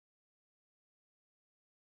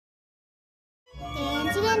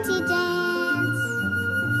dancey dance.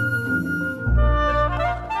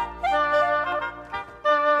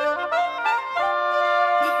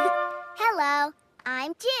 Hello,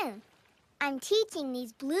 I'm June. I'm teaching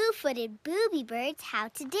these blue-footed booby birds how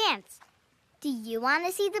to dance. Do you want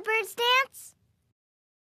to see the birds dance?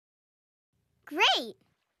 Great!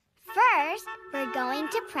 First, we're going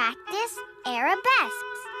to practice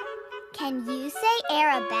arabesques. Can you say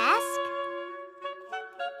arabesque?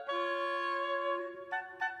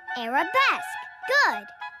 Arabesque. Good.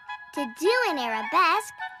 To do an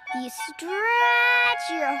arabesque, you stretch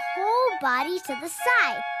your whole body to the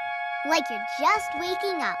side, like you're just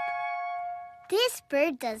waking up. This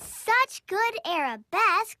bird does such good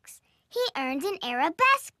arabesques, he earned an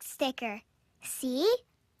arabesque sticker. See?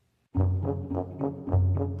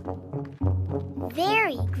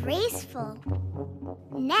 Very graceful.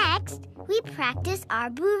 Next, we practice our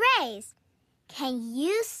bourrées. Can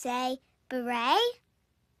you say beret?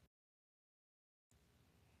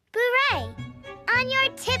 Bourrée! On your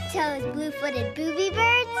tiptoes, blue-footed booby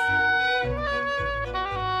birds.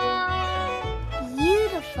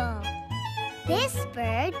 Beautiful. This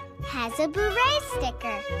bird has a beret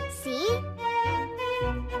sticker. See?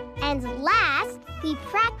 And last, we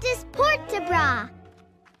practice porte-bras.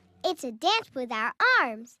 It's a dance with our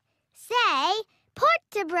arms. Say,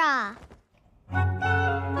 porte-bras.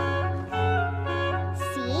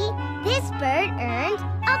 See, this bird earned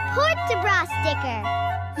a porte-bras sticker.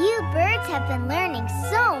 You birds have been learning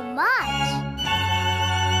so much.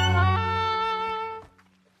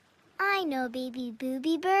 I know, baby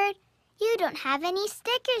booby bird, you don't have any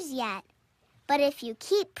stickers yet. But if you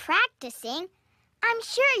keep practicing, I'm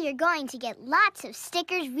sure you're going to get lots of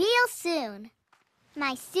stickers real soon.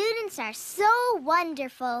 My students are so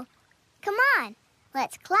wonderful. Come on,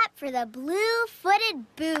 let's clap for the blue-footed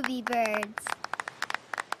booby birds.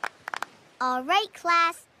 All right,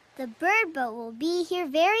 class, the bird boat will be here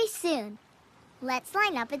very soon. Let's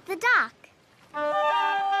line up at the dock.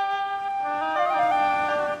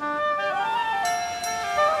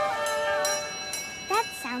 That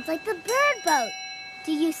sounds like the bird boat.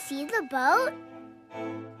 Do you see the boat?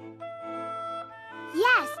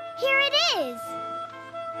 Yes, here it is.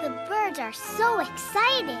 The birds are so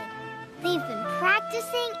excited. They've been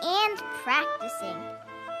practicing and practicing.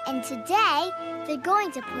 And today, they're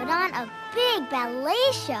going to put on a big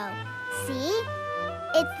ballet show. See?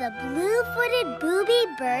 It's the Blue-Footed Booby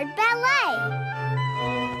Bird Ballet.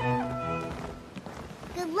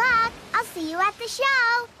 Good luck. I'll see you at the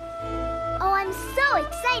show. Oh, I'm so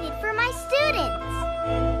excited for my students.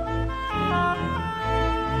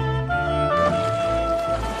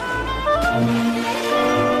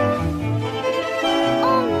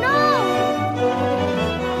 Oh, no!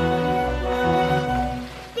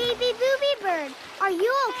 Baby Booby Bird, are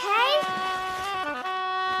you okay?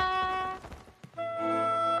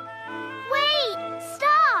 Wait!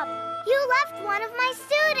 Stop! You left one of my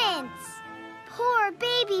students! Poor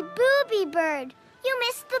baby Booby Bird, you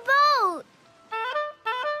missed the boat!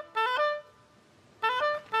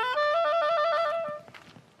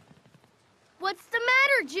 What's the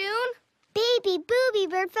matter, June? Baby Booby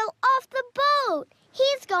Bird fell off the boat.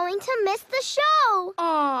 He's going to miss the show.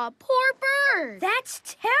 Aw, poor bird. That's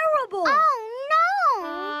terrible. Oh,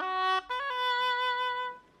 no!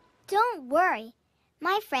 Don't worry.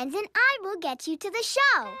 My friends and I will get you to the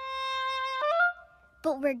show.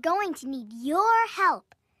 But we're going to need your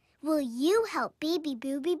help. Will you help Baby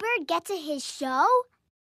Booby Bird get to his show?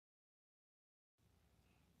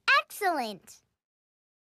 Excellent!